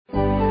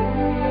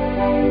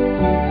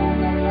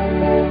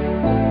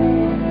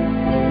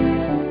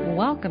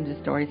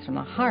Stories from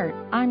the Heart,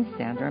 I'm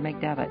Sandra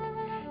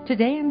McDevitt.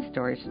 Today in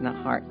Stories from the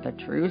Heart, the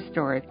true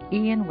story of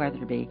Ian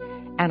Weatherby,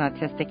 an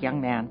autistic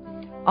young man.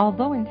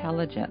 Although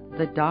intelligent,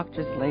 the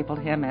doctors labeled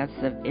him as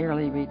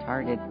severely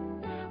retarded.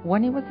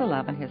 When he was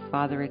 11, his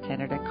father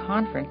attended a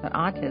conference on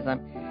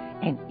autism,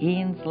 and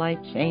Ian's life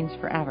changed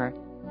forever.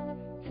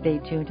 Stay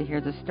tuned to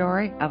hear the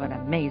story of an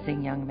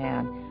amazing young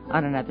man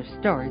on another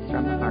Stories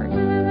from the Heart.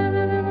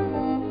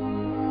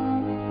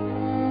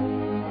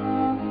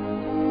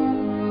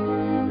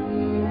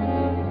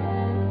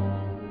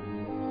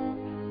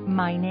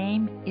 My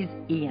name is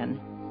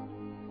Ian.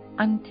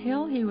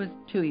 Until he was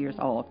 2 years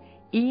old,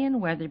 Ian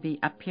Weatherby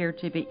appeared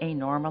to be a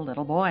normal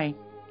little boy.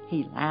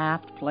 He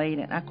laughed, played,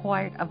 and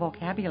acquired a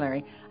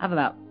vocabulary of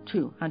about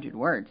 200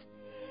 words.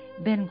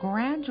 Then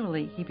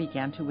gradually he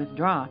began to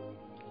withdraw.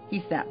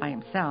 He sat by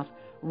himself,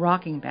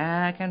 rocking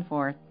back and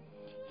forth.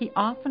 He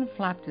often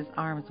flapped his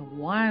arms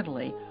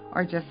wildly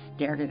or just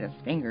stared at his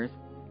fingers.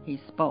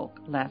 He spoke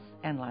less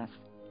and less.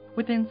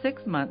 Within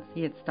 6 months,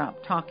 he had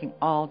stopped talking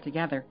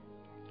altogether.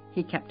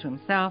 He kept to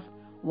himself,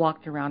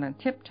 walked around on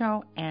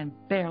tiptoe, and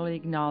barely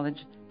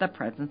acknowledged the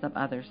presence of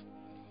others.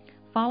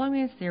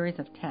 Following a series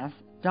of tests,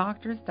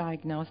 doctors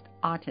diagnosed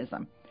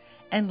autism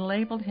and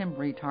labeled him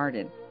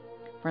retarded.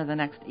 For the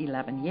next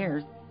 11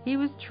 years, he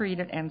was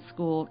treated and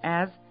schooled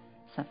as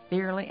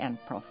severely and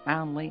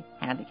profoundly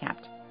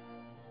handicapped.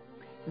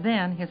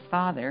 Then his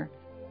father,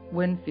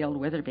 Winfield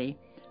Weatherby,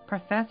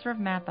 professor of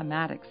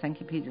mathematics and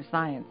computer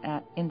science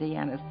at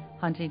Indiana's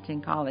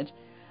Huntington College,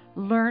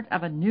 learned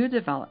of a new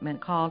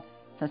development called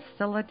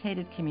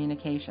facilitated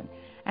communication,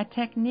 a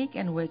technique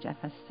in which a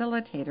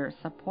facilitator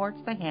supports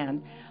the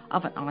hand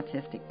of an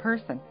autistic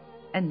person,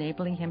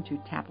 enabling him to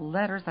tap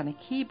letters on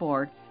a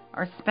keyboard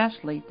or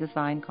specially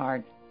designed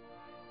card.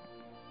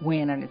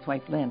 Wynn and his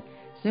wife Lynn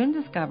soon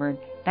discovered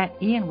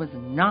that Ian was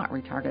not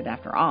retarded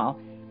after all.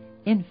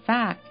 In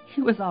fact,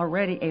 he was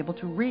already able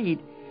to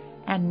read,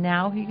 and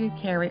now he could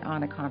carry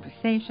on a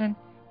conversation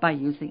by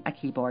using a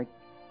keyboard.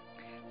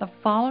 The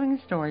following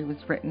story was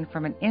written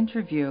from an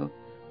interview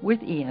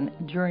with Ian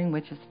during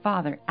which his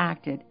father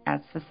acted as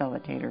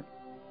facilitator.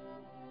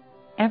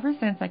 Ever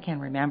since I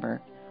can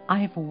remember, I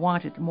have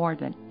wanted more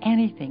than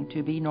anything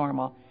to be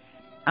normal.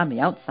 On the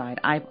outside,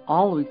 I've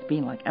always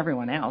been like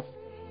everyone else,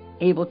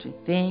 able to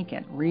think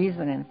and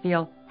reason and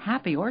feel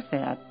happy or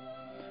sad.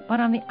 But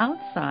on the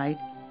outside,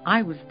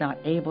 I was not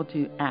able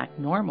to act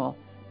normal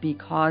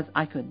because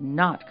I could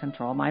not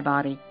control my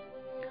body.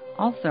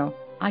 Also,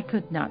 I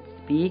could not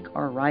speak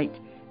or write,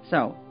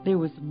 so there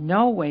was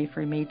no way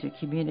for me to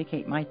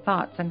communicate my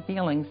thoughts and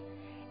feelings,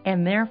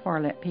 and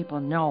therefore let people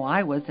know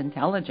I was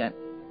intelligent.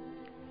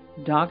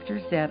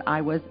 Doctors said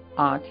I was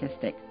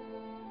autistic.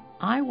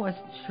 I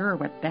wasn't sure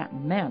what that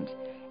meant,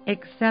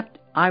 except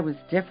I was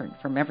different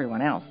from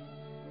everyone else.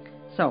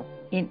 So,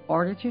 in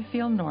order to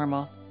feel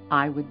normal,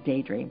 I would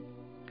daydream.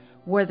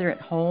 Whether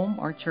at home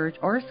or church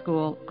or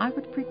school, I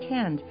would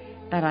pretend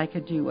that I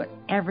could do what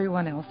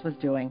everyone else was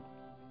doing,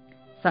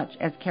 such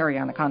as carry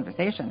on a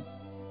conversation.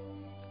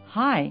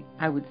 Hi,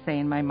 I would say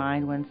in my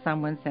mind when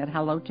someone said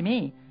hello to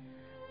me,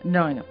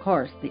 knowing, of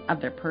course, the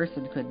other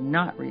person could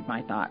not read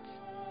my thoughts.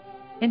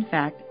 In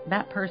fact,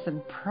 that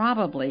person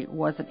probably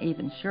wasn't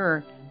even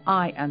sure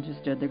I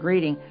understood the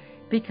greeting,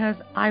 because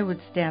I would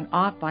stand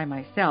off by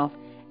myself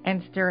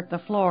and stare at the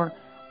floor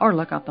or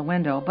look out the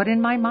window, but in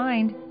my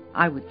mind,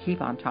 I would keep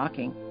on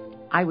talking.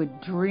 I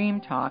would dream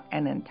talk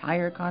an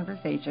entire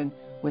conversation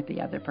with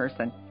the other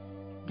person.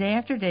 Day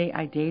after day,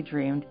 I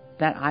daydreamed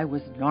that I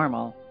was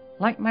normal,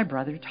 like my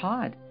brother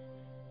Todd.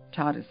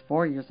 Todd is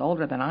 4 years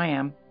older than I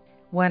am.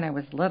 When I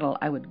was little,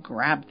 I would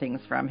grab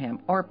things from him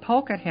or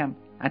poke at him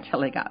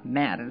until he got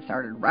mad and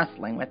started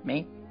wrestling with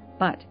me.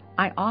 But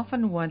I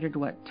often wondered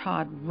what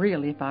Todd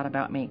really thought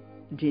about me.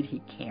 Did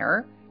he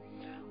care?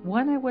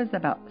 When I was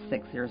about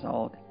 6 years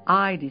old,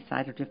 I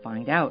decided to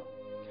find out.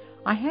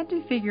 I had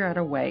to figure out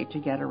a way to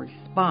get a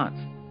response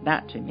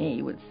that to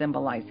me would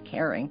symbolize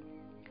caring.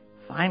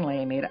 Finally,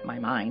 I made up my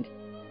mind.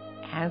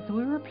 As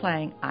we were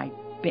playing, I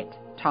bit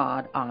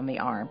Todd on the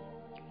arm,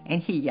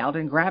 and he yelled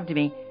and grabbed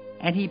me,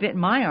 and he bit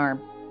my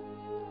arm.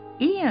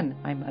 Ian,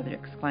 my mother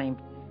exclaimed,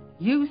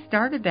 you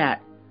started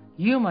that.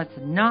 You must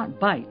not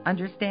bite,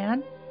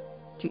 understand?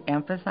 To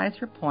emphasize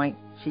her point,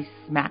 she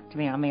smacked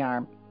me on the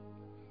arm.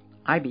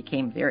 I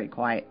became very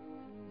quiet,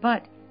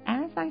 but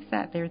as I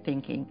sat there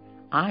thinking,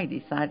 I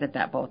decided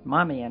that both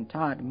Mommy and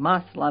Todd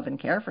must love and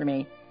care for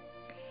me.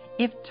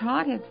 If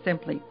Todd had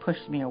simply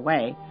pushed me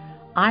away,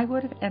 I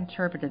would have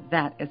interpreted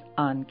that as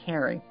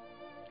uncaring.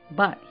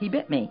 But he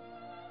bit me.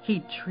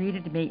 He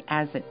treated me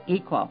as an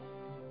equal.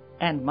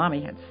 And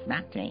Mommy had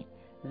smacked me.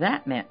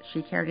 That meant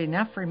she cared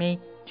enough for me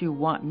to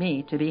want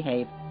me to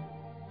behave.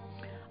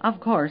 Of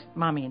course,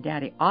 Mommy and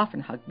Daddy often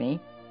hugged me.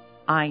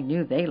 I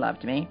knew they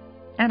loved me,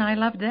 and I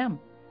loved them.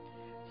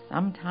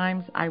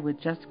 Sometimes I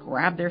would just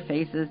grab their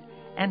faces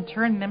and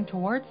turn them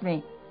towards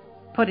me,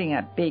 putting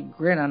a big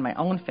grin on my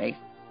own face,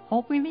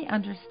 hoping they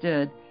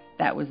understood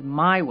that was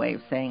my way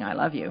of saying I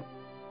love you.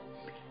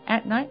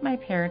 At night, my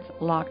parents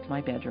locked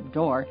my bedroom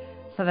door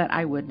so that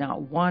I would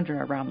not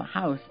wander around the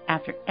house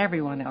after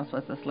everyone else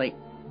was asleep,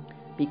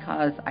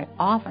 because I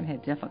often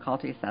had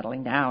difficulty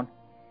settling down.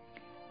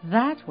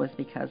 That was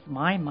because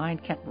my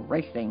mind kept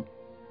racing,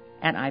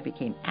 and I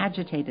became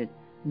agitated,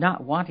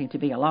 not wanting to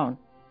be alone.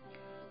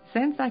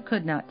 Since I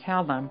could not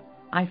tell them,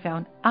 I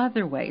found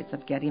other ways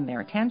of getting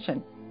their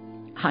attention.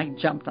 I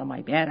jumped on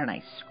my bed and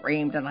I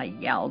screamed and I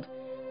yelled,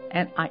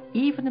 and I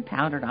even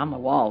pounded on the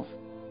walls.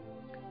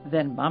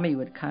 Then Mommy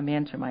would come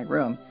into my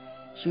room.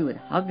 She would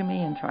hug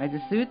me and try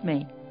to soothe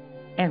me,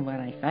 and when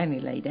I finally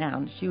lay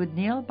down, she would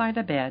kneel by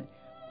the bed,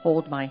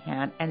 hold my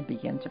hand, and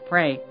begin to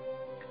pray.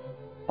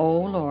 "Oh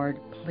Lord,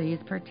 please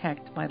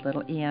protect my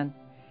little Ian.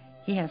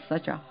 He has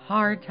such a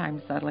hard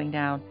time settling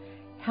down.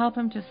 Help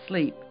him to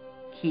sleep.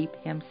 Keep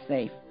him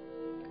safe."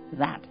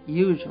 That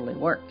usually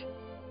worked.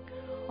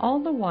 All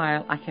the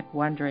while, I kept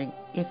wondering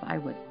if I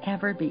would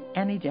ever be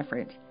any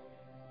different.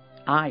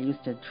 I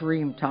used to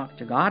dream talk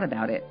to God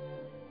about it.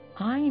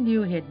 I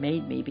knew He had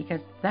made me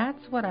because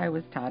that's what I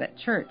was taught at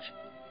church,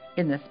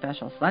 in the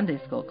special Sunday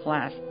school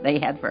class they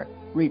had for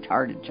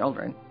retarded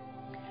children.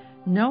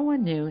 No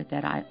one knew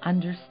that I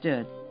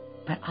understood,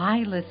 but I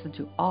listened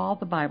to all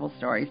the Bible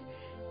stories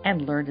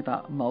and learned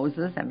about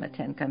Moses and the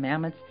Ten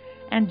Commandments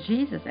and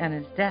Jesus and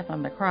His death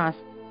on the cross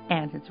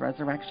and His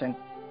resurrection.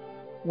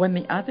 When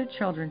the other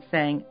children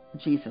sang,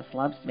 "Jesus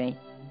Loves Me,"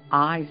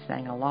 I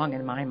sang along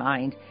in my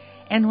mind,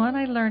 and when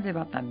I learned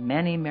about the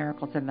many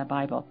miracles in the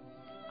Bible,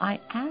 I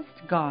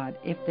asked God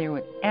if there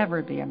would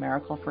ever be a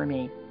miracle for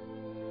me.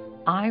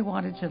 I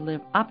wanted to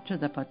live up to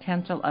the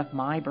potential of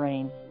my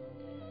brain,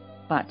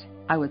 but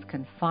I was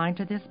confined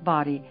to this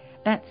body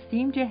that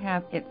seemed to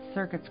have its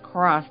circuits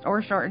crossed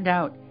or shortened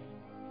out.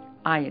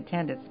 I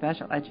attended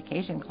special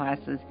education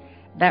classes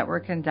that were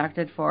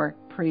conducted for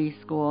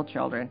preschool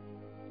children.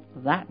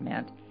 That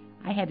meant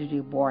I had to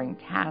do boring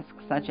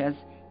tasks such as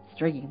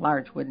stringing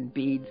large wooden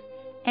beads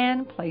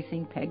and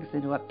placing pegs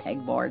into a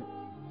pegboard.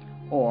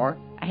 Or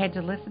I had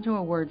to listen to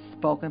a word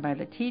spoken by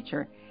the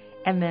teacher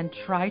and then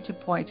try to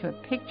point to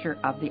a picture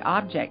of the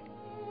object.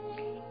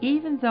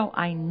 Even though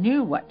I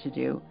knew what to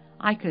do,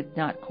 I could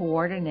not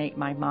coordinate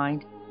my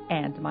mind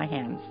and my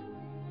hands.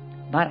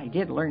 But I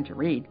did learn to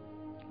read.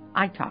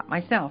 I taught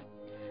myself.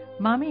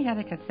 Mommy had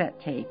a cassette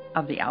tape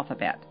of the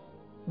alphabet,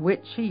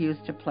 which she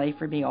used to play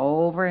for me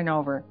over and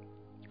over.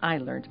 I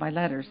learned my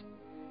letters.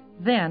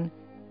 Then,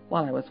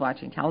 while I was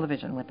watching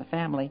television with the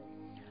family,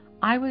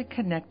 I would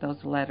connect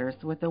those letters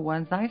with the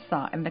ones I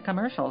saw in the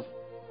commercials.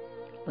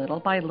 Little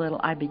by little,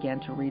 I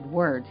began to read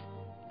words,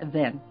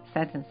 then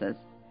sentences.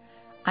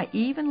 I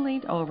even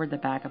leaned over the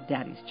back of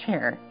Daddy's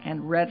chair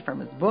and read from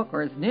his book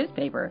or his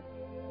newspaper.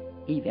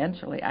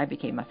 Eventually, I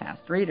became a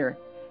fast reader,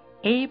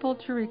 able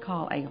to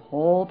recall a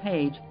whole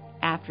page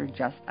after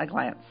just a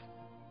glance.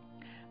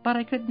 But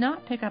I could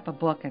not pick up a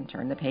book and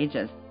turn the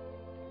pages.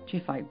 To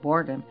fight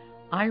boredom,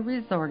 I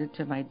resorted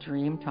to my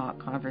dream talk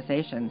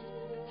conversations.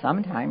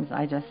 Sometimes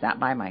I just sat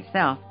by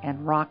myself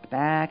and rocked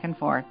back and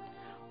forth,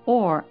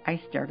 or I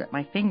stared at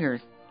my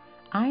fingers.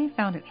 I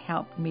found it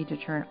helped me to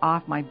turn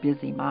off my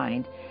busy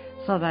mind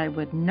so that I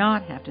would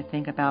not have to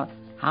think about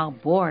how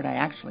bored I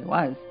actually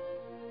was.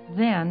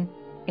 Then,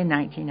 in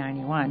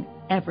 1991,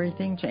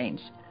 everything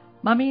changed.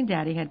 Mommy and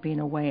Daddy had been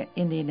away at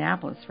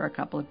Indianapolis for a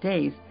couple of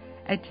days,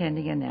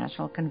 attending a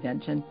national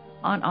convention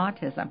on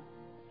autism.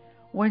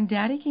 When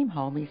Daddy came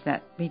home, he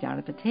sat me down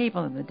at the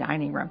table in the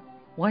dining room.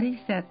 What he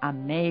said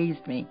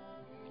amazed me.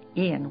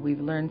 "Ian, we've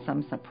learned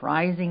some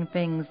surprising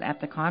things at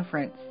the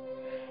conference.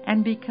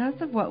 And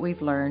because of what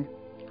we've learned,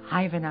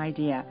 I've an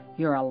idea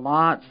you're a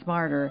lot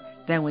smarter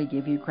than we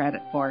give you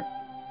credit for."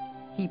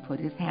 He put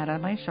his hand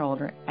on my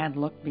shoulder and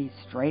looked me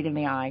straight in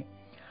the eye.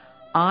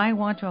 "I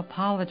want to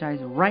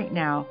apologize right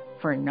now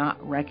for not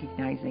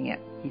recognizing it,"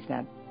 he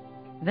said.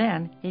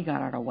 Then he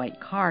got out a white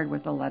card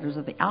with the letters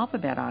of the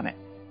alphabet on it.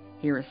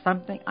 "Here is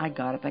something I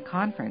got at the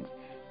conference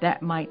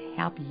that might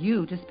help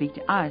you to speak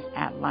to us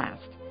at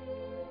last.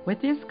 With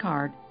this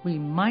card, we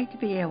might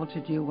be able to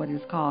do what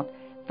is called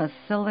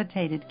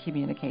facilitated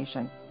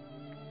communication."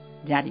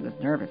 Daddy was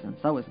nervous, and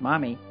so was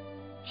Mommy.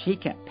 She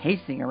kept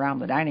pacing around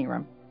the dining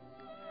room.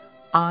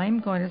 "I'm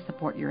going to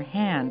support your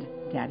hand,"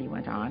 Daddy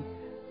went on,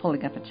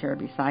 pulling up a chair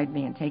beside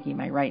me and taking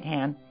my right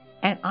hand,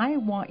 "and I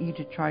want you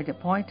to try to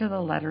point to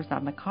the letters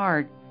on the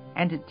card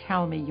and to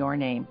tell me your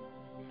name."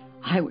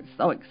 I was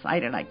so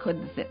excited I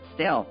couldn't sit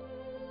still.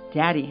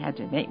 Daddy had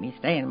to make me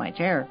stay in my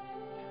chair.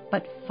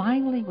 But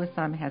finally, with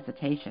some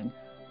hesitation,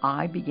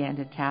 I began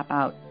to tap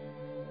out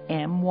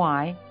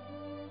MYNAMEISIAN.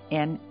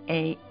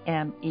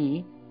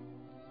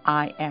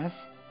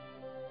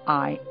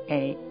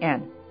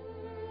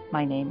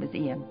 My name is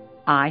Ian.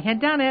 I had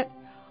done it.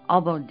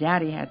 Although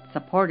Daddy had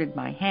supported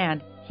my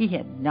hand, he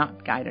had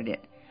not guided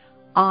it.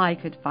 I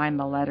could find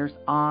the letters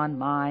on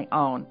my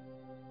own.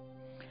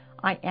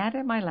 I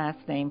added my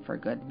last name for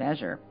good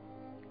measure.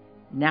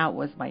 Now it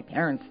was my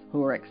parents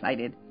who were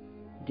excited.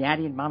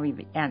 Daddy and Mommy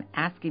began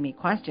asking me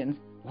questions.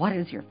 "What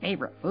is your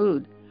favorite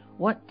food?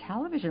 What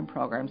television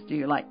programs do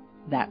you like?"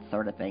 That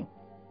sort of thing.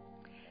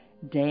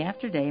 Day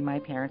after day, my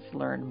parents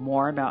learned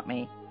more about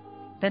me.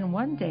 Then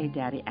one day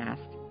Daddy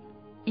asked,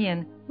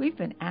 Ian, we've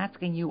been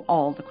asking you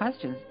all the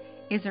questions.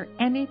 Is there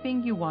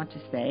anything you want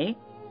to say?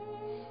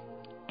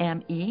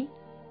 M-E-D-I-E,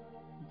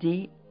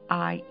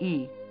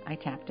 I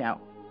tapped out.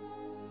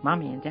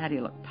 Mommy and Daddy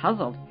looked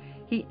puzzled.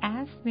 He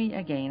asked me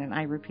again, and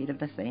I repeated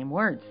the same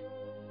words.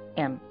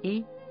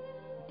 M-E-D-I-E.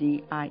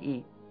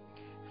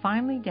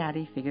 Finally,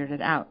 Daddy figured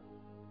it out.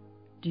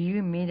 Do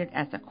you mean it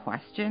as a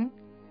question?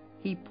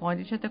 He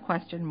pointed to the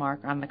question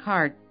mark on the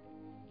card.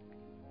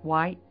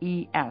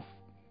 Y-E-S.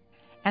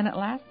 And at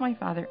last my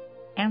father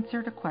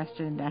answered a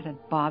question that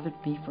had bothered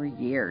me for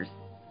years.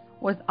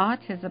 Was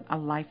autism a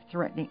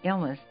life-threatening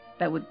illness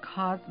that would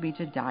cause me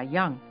to die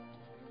young?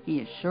 He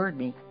assured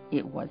me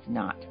it was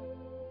not.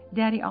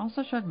 Daddy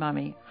also showed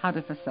Mommy how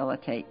to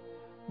facilitate.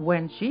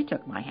 When she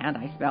took my hand,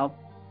 I spelled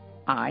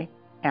I-L-O-V-E.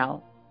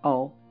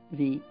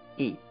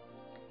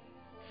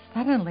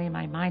 Suddenly,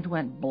 my mind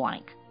went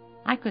blank.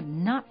 I could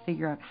not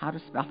figure out how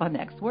to spell the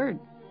next word.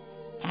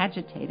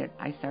 Agitated,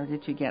 I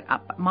started to get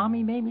up, but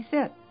Mommy made me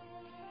sit.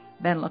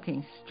 Then,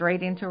 looking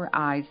straight into her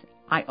eyes,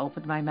 I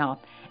opened my mouth,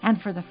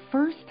 and for the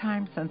first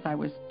time since I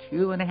was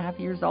 2.5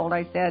 years old,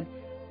 I said,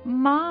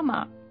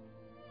 Mama.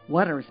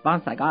 What a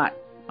response I got.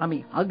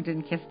 Mommy hugged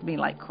and kissed me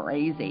like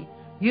crazy.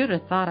 You'd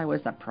have thought I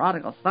was a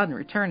prodigal son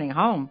returning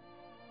home.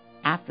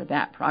 After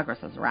that,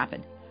 progress was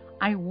rapid.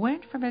 I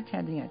went from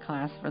attending a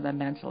class for the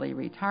mentally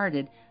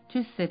retarded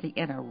to sitting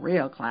in a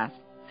real class,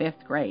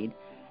 5th grade,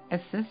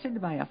 assisted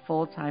by a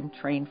full-time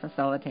trained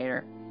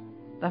facilitator.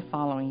 The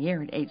following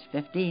year, at age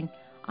 15,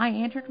 I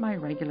entered my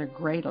regular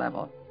grade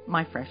level,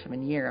 my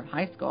freshman year of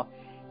high school,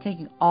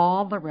 taking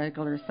all the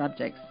regular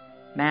subjects,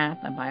 math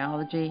and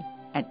biology,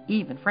 and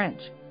even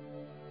French.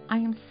 I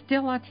am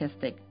still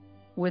autistic,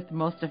 with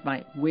most of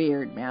my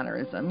weird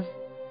mannerisms.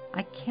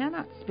 I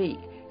cannot speak,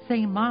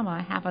 saying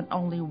Mama happened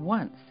only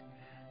once,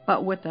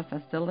 but with the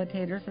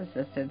facilitator's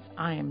assistance,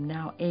 I am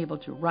now able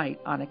to write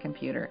on a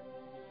computer.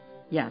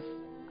 Yes,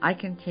 I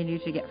continue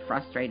to get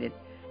frustrated,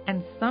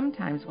 and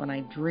sometimes when I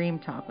dream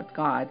talk with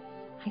God,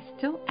 I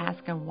still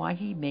ask Him why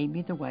He made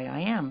me the way I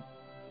am.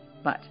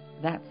 But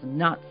that's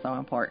not so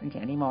important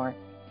anymore.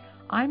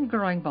 I'm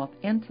growing both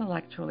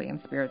intellectually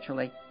and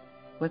spiritually.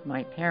 With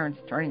my parents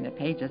turning the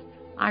pages,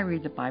 I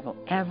read the Bible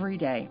every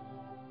day.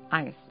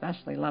 I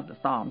especially love the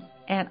Psalms,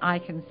 and I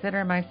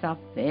consider myself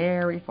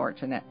very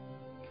fortunate.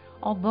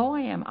 Although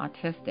I am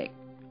autistic,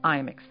 I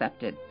am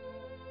accepted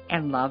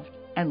and loved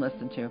and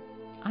listened to.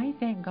 I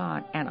thank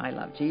God and I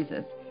love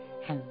Jesus,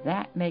 and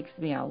that makes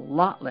me a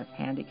lot less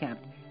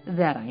handicapped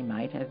than I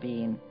might have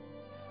been.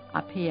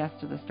 A P.S.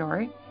 to the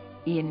story,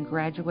 Ian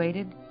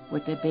graduated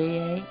with a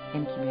BA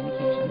in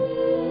Communications.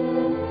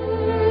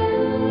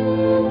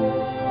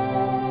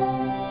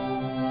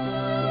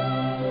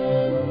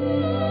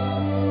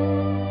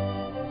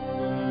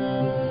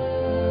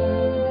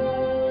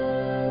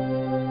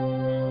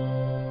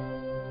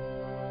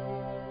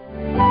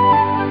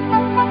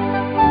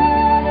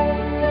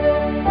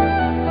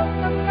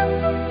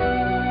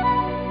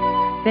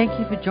 Thank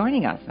you for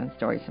joining us on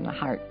Stories from the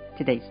Heart.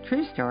 Today's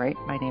true story,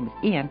 My Name is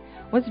Ian,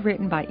 was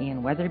written by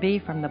Ian Weatherby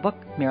from the book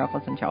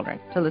Miracles in Children.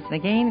 To listen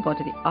again, go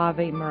to the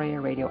Ave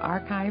Maria Radio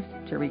archives.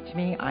 To reach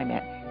me, I'm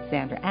at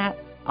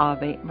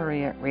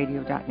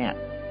Sandra@AveMariaRadio.net.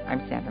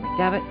 I'm Sandra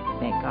McDevitt.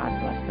 May God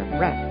bless the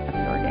rest of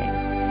your day.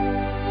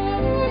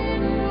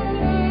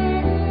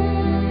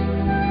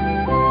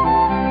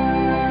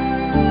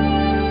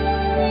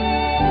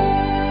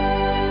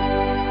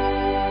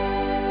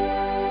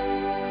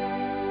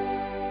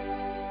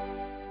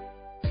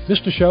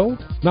 Missed a show?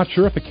 Not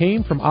sure if it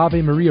came from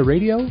Ave Maria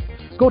Radio?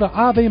 Go to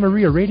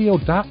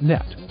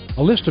AveMariaRadio.net.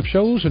 A list of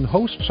shows and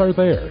hosts are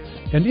there.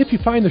 And if you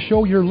find the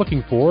show you're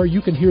looking for,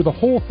 you can hear the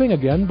whole thing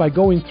again by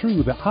going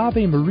through the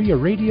Ave Maria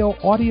Radio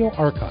audio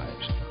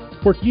archives.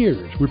 For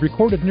years, we've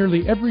recorded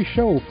nearly every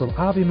show from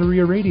Ave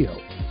Maria Radio.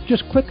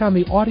 Just click on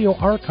the audio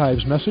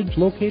archives message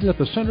located at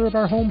the center of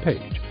our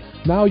homepage.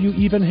 Now you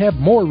even have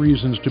more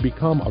reasons to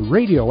become a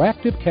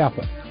radioactive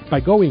Catholic by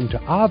going to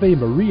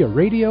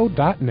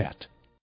AveMariaRadio.net.